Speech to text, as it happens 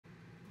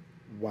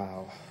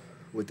Wow.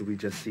 What did we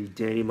just see?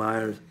 Danny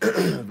Myers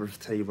versus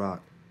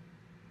Tay-Rock.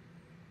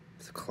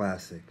 It's a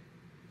classic.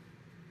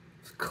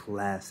 It's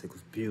classic. It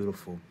was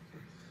beautiful.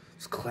 It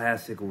was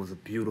classic. It was a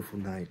beautiful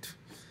night.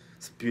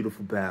 It's a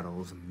beautiful battle. It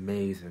was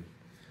amazing.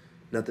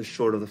 Nothing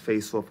short of the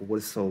face-off of what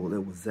it sold.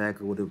 It was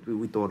exactly what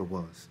we thought it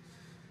was.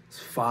 It's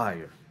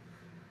fire.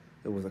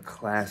 It was a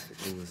classic.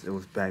 It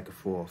was back and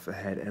forth. It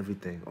had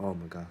everything. Oh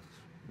my gosh.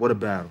 What a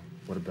battle.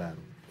 What a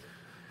battle.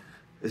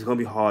 It's going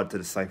to be hard to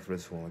decipher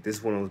this one. Like, this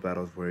is one of those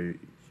battles where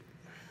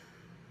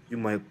you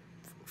might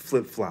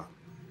flip-flop,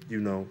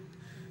 you know.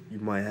 You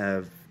might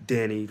have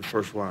Danny the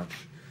first watch.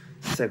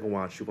 Second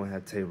watch, you're going to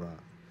have Tay-Rock.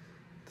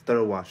 The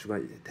third watch, you're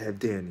going to have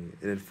Danny. And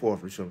then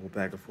fourth, it's going to go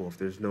back and forth.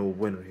 There's no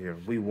winner here.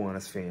 We won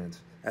as fans,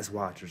 as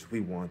watchers.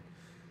 We won.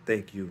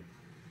 Thank you.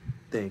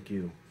 Thank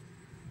you.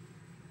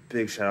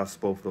 Big shout-outs to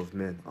both of those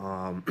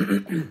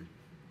men.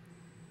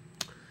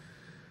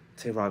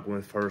 Tay-Rock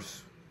went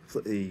first.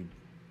 He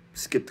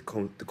skipped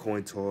the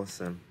coin toss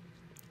and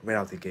right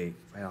out the gate.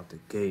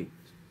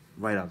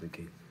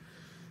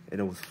 And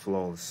it was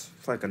flawless.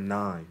 It's like a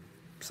 9,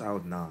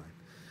 solid 9.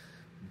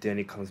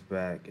 Danny comes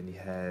back and he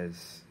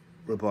has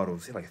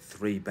rebuttals. He had like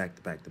 3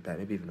 back-to-back,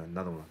 maybe even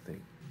another one, I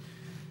think.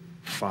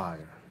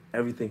 Fire.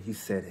 Everything he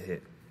said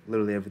hit.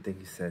 Literally everything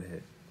he said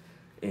hit.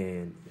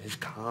 And his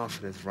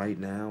confidence right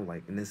now,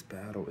 like in this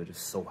battle, it is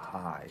so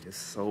high. It's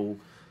so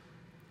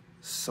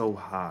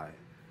high.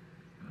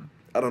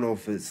 I don't know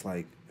if it's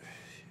like,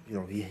 you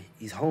know,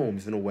 he's home.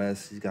 He's in the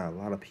West. He's got a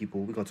lot of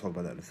people. We're going to talk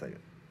about that in a second.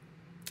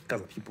 Got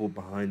some people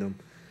behind him.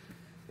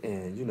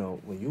 And, you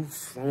know, when you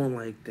flowing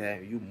like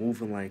that, you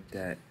moving like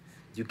that,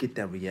 you get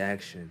that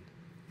reaction,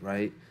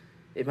 right?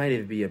 It might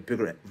even be a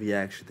bigger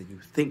reaction than you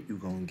think you're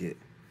going to get.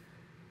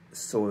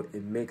 So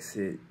it makes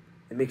you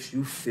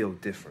feel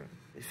different.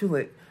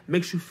 It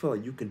makes you feel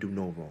like you can do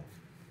no wrong.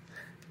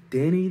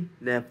 Danny, in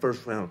that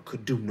first round,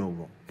 could do no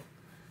wrong.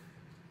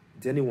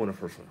 Danny won the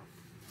first round.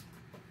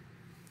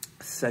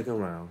 Second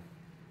round.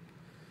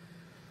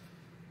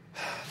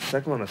 The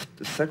second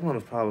round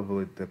is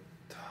probably the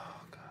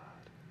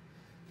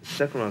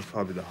second round is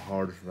probably the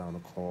hardest round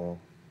to call.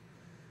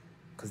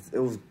 Because it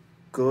was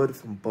good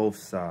from both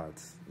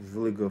sides. It was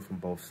really good from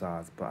both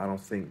sides. But I don't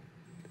think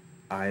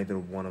either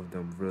one of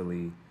them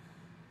really...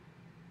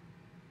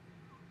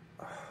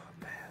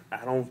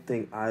 I don't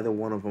think either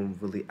one of them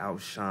really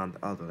outshined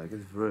the other. Like,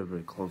 it's very,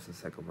 very close in the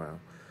second round.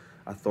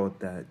 I thought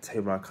that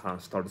Tay-Rock kind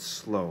of started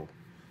slow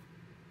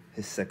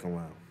his second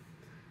round.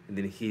 And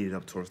then he heated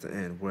up towards the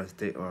end, whereas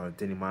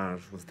Danny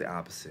Myers was the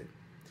opposite.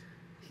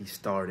 He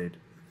started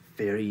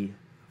very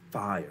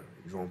fire.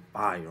 He was on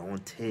fire, on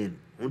 10.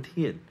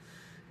 It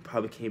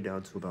probably came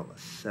down to about a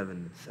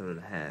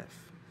 7.5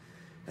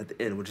 at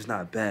the end, which is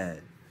not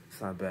bad.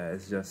 It's not bad.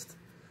 It's just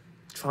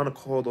trying to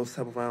call those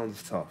type of rounds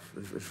is tough.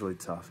 It's really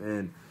tough.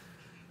 And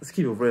let's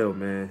keep it real,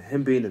 man.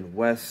 Him being in the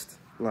West,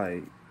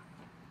 like,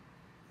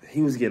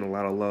 he was getting a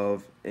lot of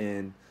love.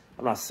 And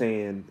I'm not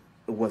saying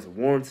it wasn't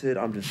warranted.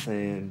 I'm just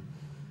saying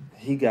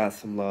he got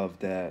some love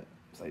that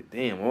was like,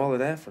 damn, all of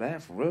that,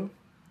 for real?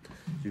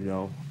 You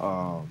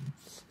know?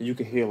 You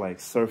can hear, like,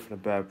 Surf in the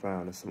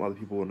background and some other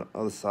people on the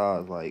other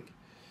side, like,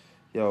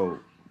 yo,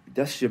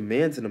 that's your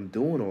mans in them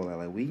doing all that.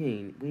 Like, we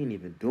ain't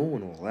even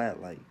doing all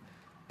that. Like,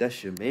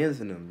 that's your mans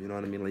in them, you know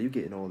what I mean? Like, you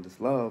getting all this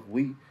love.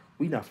 We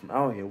not from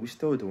out here. We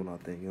still doing our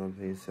thing, you know what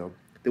I mean? So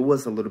there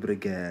was a little bit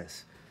of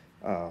gas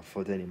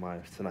for Danny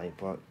Myers tonight.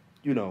 But,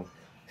 you know,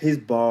 his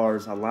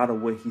bars, a lot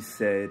of what he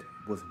said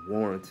was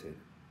warranted.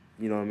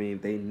 You know what I mean?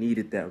 They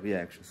needed that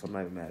reaction, so I'm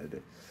not even mad at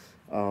it.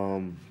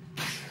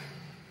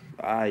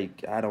 I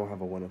don't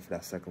have a winner for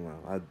that second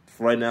round.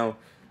 For right now,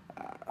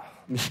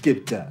 let me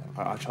skip that.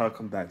 I'll try to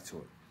come back to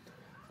it.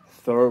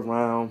 Third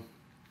round,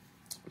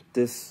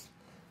 this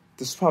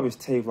is probably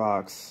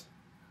Tay-Rock's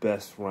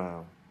best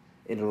round.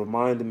 And it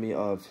reminded me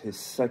of his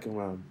second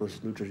round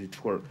versus New Jersey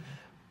Twork.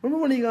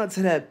 Remember when he got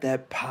to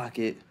that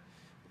pocket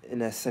in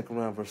that second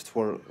round versus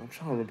Twork? I'm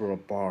trying to remember a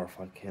bar if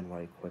I can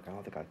right quick. I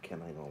don't think I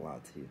can. I ain't gonna lie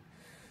to you.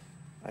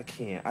 I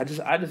can't. I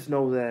just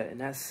know that in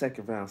that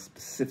second round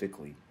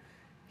specifically,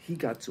 he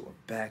got to a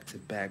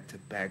back-to-back.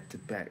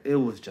 It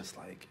was just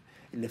like,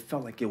 and it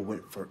felt like it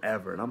went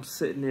forever. And I'm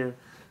sitting there,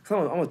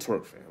 cause I'm a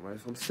Twork fan, right?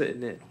 So I'm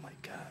sitting there, and I'm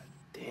like, God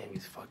damn,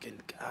 he's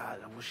fucking, God,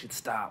 I wish he'd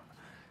stop.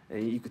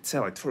 And you could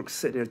tell, like, Twork's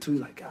sitting there too,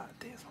 he's like, God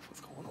damn,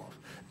 what's going on?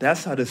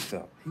 That's how this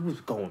felt. He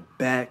was going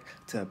back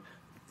to,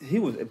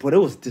 but it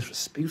was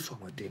disrespect. He was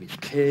talking about Danny's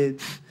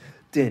kids,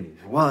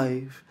 Danny's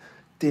wife,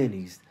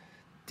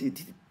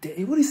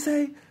 what did he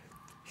say?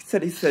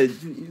 He said,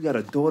 you got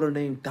a daughter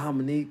named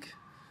Dominique.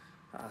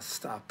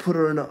 I put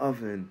her in the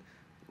oven,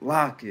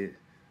 lock it.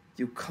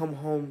 You come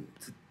home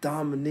to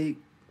Dominique.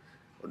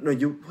 No,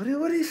 what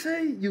did he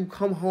say? You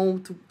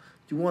want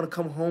to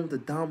come home to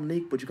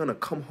Dominique, but you're going to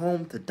come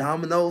home to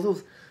Domino's? It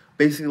was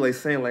basically like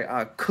saying, like,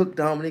 I cooked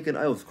Dominique, and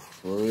it was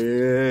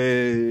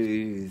crazy.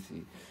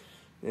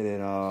 And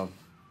then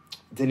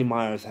Danny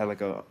Myers had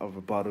like a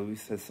rebuttal. He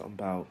said something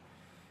about,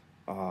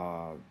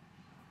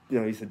 you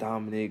know, he said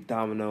Dominique,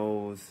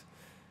 Domino's.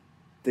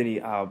 Then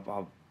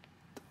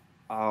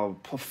I'll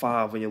put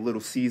 5 on your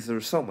Little Caesar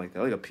or something like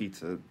that, like a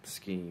pizza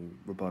scheme,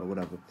 rebuttal,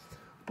 whatever.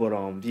 But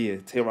yeah,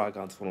 Tay-Rock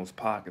got into one of those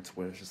pockets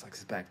where it's just like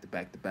it's back to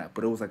back to back.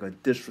 But it was like a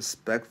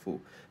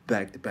disrespectful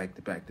back to back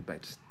to back to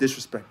back. Just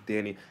disrespect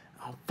Danny.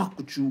 I don't fuck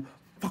with you.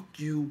 Fuck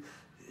you.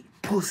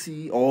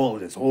 Pussy. All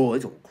of this. Oh,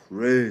 it's all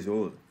crazy.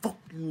 Oh, fuck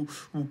you,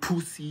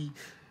 pussy.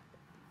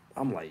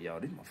 I'm like, yo,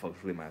 these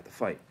motherfuckers really might have to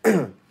fight.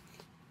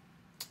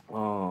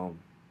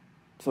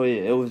 So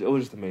yeah, it was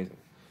just amazing.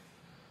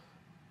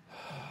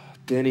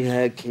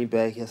 Danny came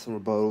back, he had some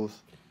rebuttals.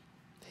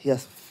 He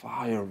has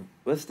fire.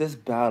 This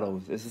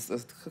battle? It's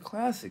a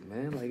classic,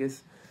 man. Like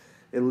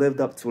it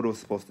lived up to what it was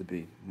supposed to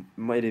be.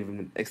 Might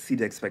even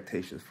exceed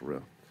expectations for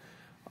real.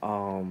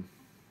 And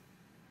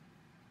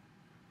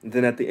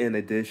then at the end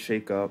they did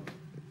shake up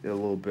a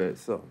little bit,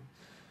 so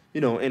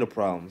ain't no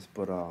problems.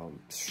 But oh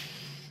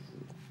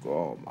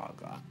my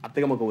god, I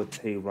think I'm gonna go with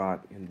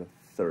Tay-Rock in the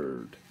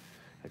third.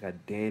 I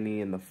got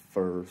Danny in the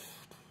first.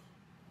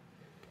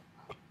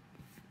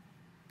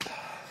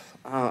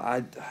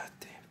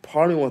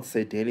 Part of me wants to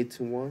say Danny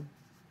 2-1.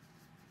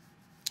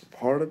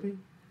 Part of me.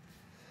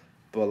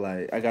 But,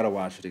 like, I gotta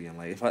watch it again.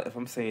 Like, if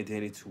I'm saying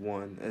Danny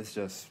 2-1, it's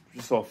just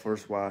off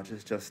first watch.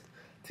 It's just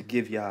to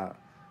give y'all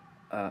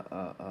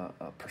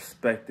a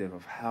perspective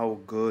of how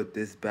good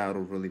this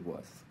battle really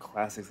was.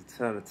 Classics, a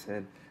 10 out of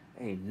 10.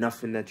 Ain't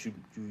nothing that you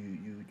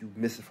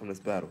missing from this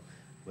battle.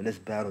 When this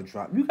battle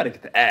dropped, you gotta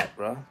get the app,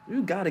 bro.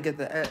 You gotta get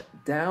the app.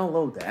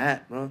 Download the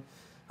app, bro.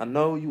 I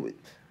know you.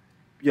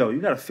 Yo,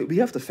 we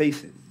have to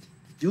face it.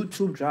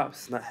 YouTube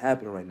drops not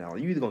happening right now.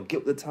 You either gonna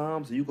get with the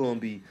times or you gonna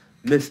be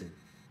missing.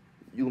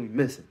 You gonna be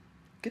missing.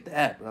 Get the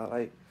app, bro.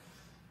 Like,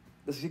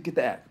 let's get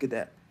the app. Get the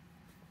app.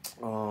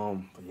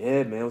 But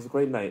yeah, man, it was a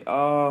great night.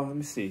 Let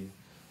me see.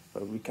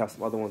 Gotta recap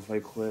some other ones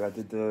right quick. I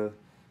did the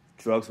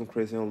drugs from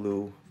Crazy on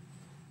Lou.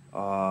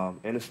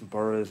 Anderson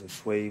Burris and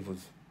Swave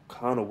was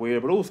kind of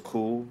weird, but it was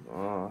cool.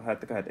 I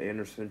think I had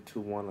Anderson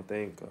 2-1. I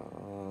think.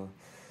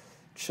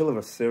 Chilla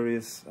or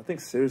Sirius. I think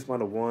Sirius might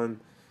have won.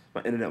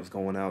 My internet was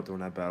going out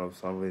during that battle,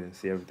 so I really didn't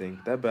see everything.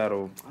 That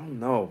battle, I don't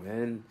know,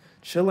 man.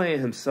 Chilla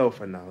ain't himself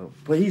right now,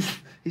 but he's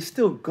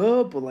still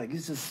good, but like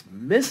he's just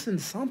missing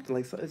something.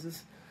 Like it's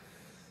just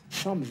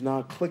something's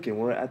not clicking.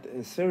 Where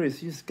in Sirius,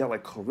 he just got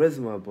like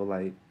charisma, but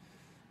like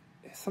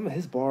some of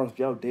his bars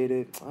be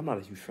outdated. I'm not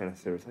a huge fan of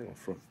Sirius. I ain't gonna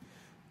front.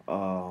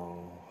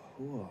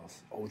 Who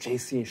else? Oh,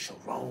 JC and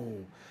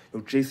Sharon.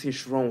 Yo, JC and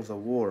Sharon was a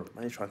war.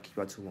 I ain't trying to keep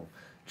out too long.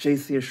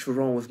 JC and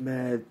Sharon was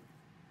mad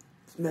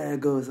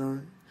good,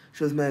 son.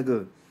 She was mad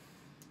good.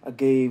 I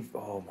gave,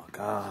 oh my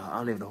God, I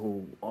don't even know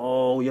who.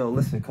 Oh, yo,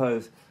 listen,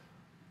 because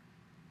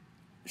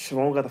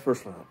Sharon got the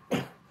first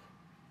round.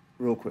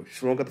 Real quick,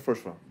 Sharon got the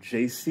first round.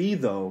 JC,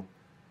 though,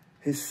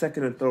 his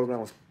second and third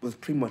round was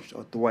pretty much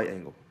a Dwight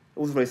angle. It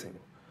was a race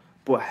angle.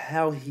 But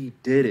how he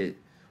did it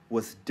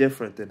was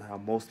different than how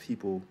most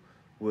people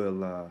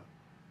will,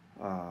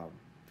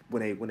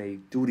 when they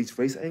do these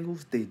race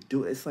angles, they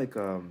do, it's like,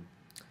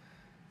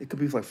 it could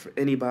be like for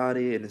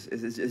anybody, and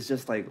it's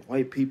just like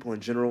white people in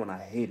general, and I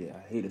hate it.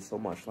 I hate it so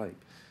much. Like,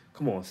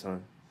 come on,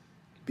 son.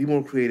 Be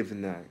more creative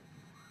than that.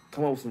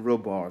 Come up with some real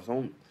bars.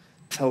 Don't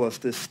tell us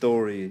this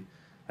story.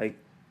 Like,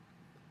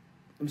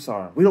 I'm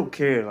sorry. We don't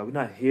care. Like, we're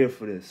not here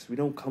for this. We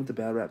don't come to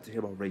battle rap to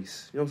hear about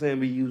race. You know what I'm saying?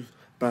 We use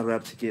battle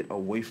rap to get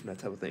away from that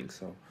type of thing.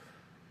 So,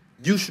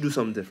 you should do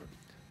something different.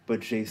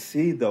 But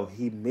JC, though,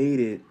 he made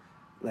it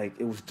like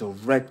it was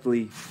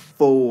directly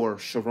for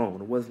Sharon.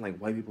 It wasn't like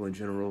white people in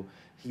general.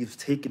 He was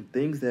taking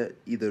things that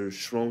either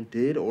Sharon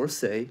did or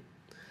say,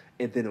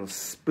 and then it was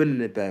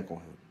spinning it back on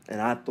him. And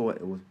I thought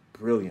it was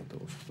brilliant. It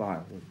was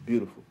fire. It was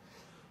beautiful.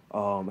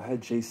 I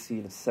had JC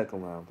in the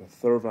second round. The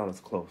third round is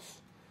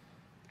close.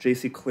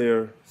 JC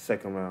clear,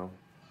 second round.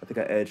 I think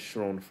I edged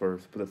Sharon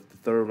first. But the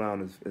third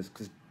round is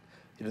because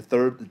the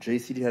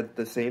JC had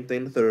the same thing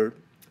in the third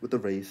with the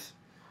race.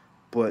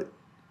 But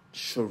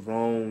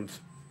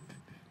Sharon's,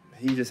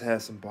 he just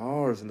had some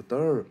bars in the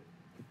third.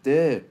 He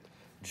did.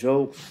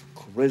 Jokes,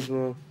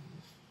 charisma.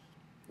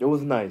 It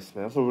was nice,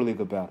 man. That was a really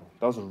good battle.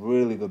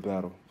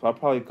 So I'll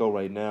probably go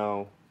right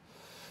now.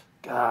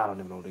 God, I don't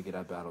even know where to get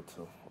that battle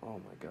to. Oh,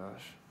 my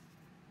gosh.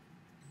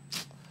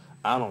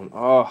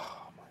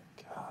 Oh,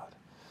 my God.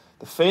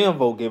 The fan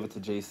vote gave it to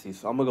JC,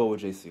 so I'm going to go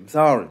with JC. I'm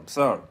sorry.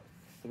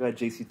 I got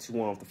JC 2-1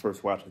 off the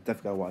first watch. I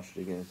definitely got to watch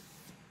it again.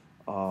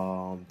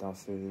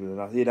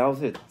 That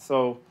was it.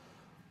 So,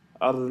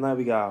 out of the night,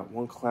 we got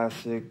one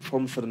classic.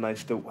 Performance of the night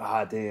still,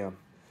 damn.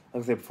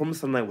 Like I said,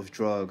 performance of the night was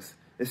drugs.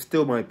 It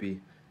still might be.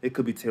 It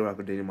could be Tay-Rock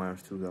or Danny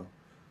Myers too, though.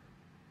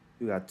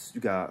 You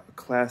got a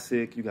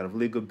classic. You got a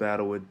really good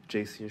battle with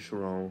JC and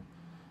Sharon,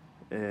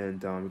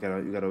 and you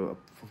got a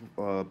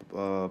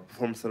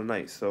performance of the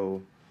night.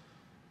 So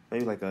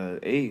maybe like a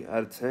 8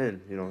 out of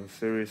 10. You know,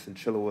 Sirius and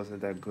Chilla wasn't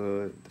that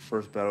good. The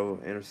first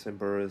battle, Anderson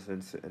Burris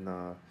and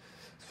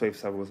Swave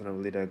Saga wasn't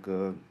really that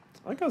good.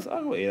 I guess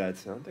I'll go 8 out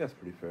of 10. I think that's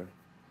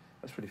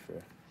pretty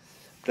fair.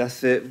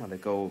 That's it. I'm gonna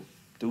go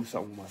do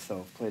something with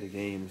myself, play the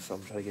game, so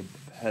I'm trying to get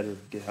better,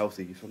 get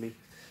healthy, you feel me?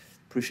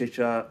 Appreciate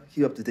y'all.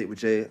 Keep up to date with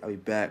Jay. I'll be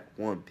back.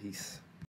 One, peace.